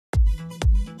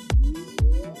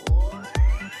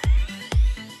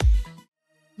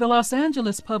The Los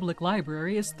Angeles Public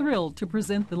Library is thrilled to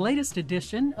present the latest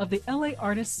edition of the LA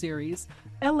Artist Series,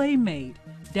 LA Made,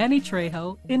 Danny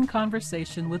Trejo in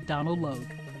conversation with Donal Logue.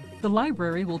 The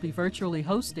library will be virtually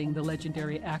hosting the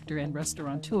legendary actor and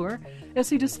restaurateur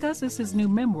as he discusses his new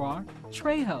memoir,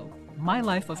 Trejo, My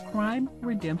Life of Crime,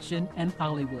 Redemption, and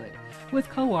Hollywood, with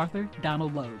co-author Donal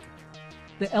Logue.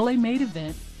 The LA Made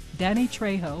event, Danny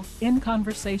Trejo in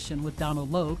conversation with Donal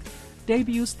Logue,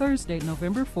 debuts Thursday,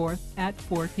 November 4th at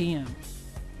 4 p.m.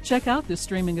 Check out the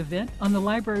streaming event on the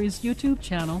library's YouTube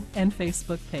channel and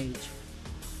Facebook page.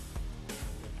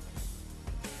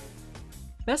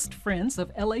 Best Friends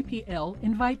of LAPL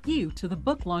invite you to the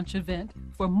book launch event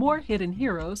for More Hidden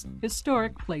Heroes,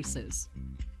 Historic Places.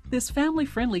 This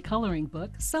family-friendly coloring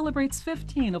book celebrates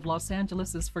 15 of Los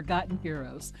Angeles' forgotten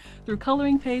heroes through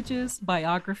coloring pages,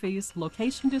 biographies,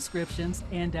 location descriptions,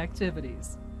 and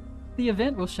activities. The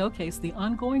event will showcase the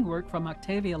ongoing work from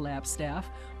Octavia Lab staff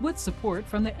with support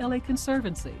from the LA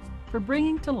Conservancy for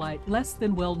bringing to light less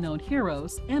than well-known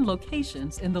heroes and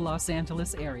locations in the Los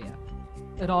Angeles area.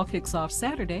 It all kicks off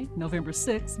Saturday, November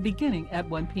 6th, beginning at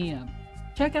 1 p.m.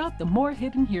 Check out the More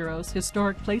Hidden Heroes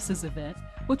Historic Places event,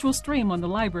 which will stream on the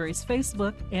library's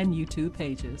Facebook and YouTube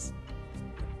pages.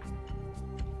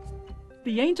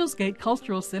 The Angels Gate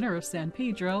Cultural Center of San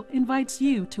Pedro invites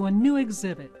you to a new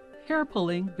exhibit, Hair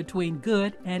Pulling Between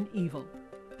Good and Evil.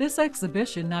 This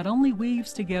exhibition not only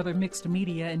weaves together mixed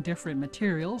media and different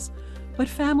materials, but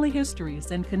family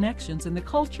histories and connections in the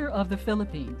culture of the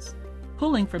Philippines.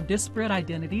 Pulling from disparate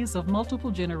identities of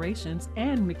multiple generations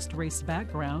and mixed-race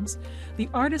backgrounds, the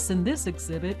artists in this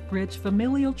exhibit bridge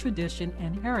familial tradition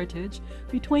and heritage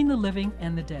between the living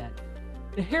and the dead.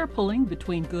 The Hair Pulling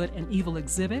Between Good and Evil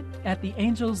exhibit at the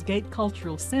Angels Gate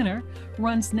Cultural Center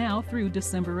runs now through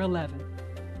December 11th.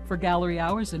 For gallery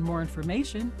hours and more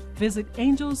information, visit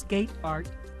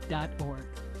angelsgateart.org.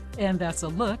 And that's a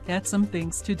look at some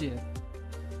things to do.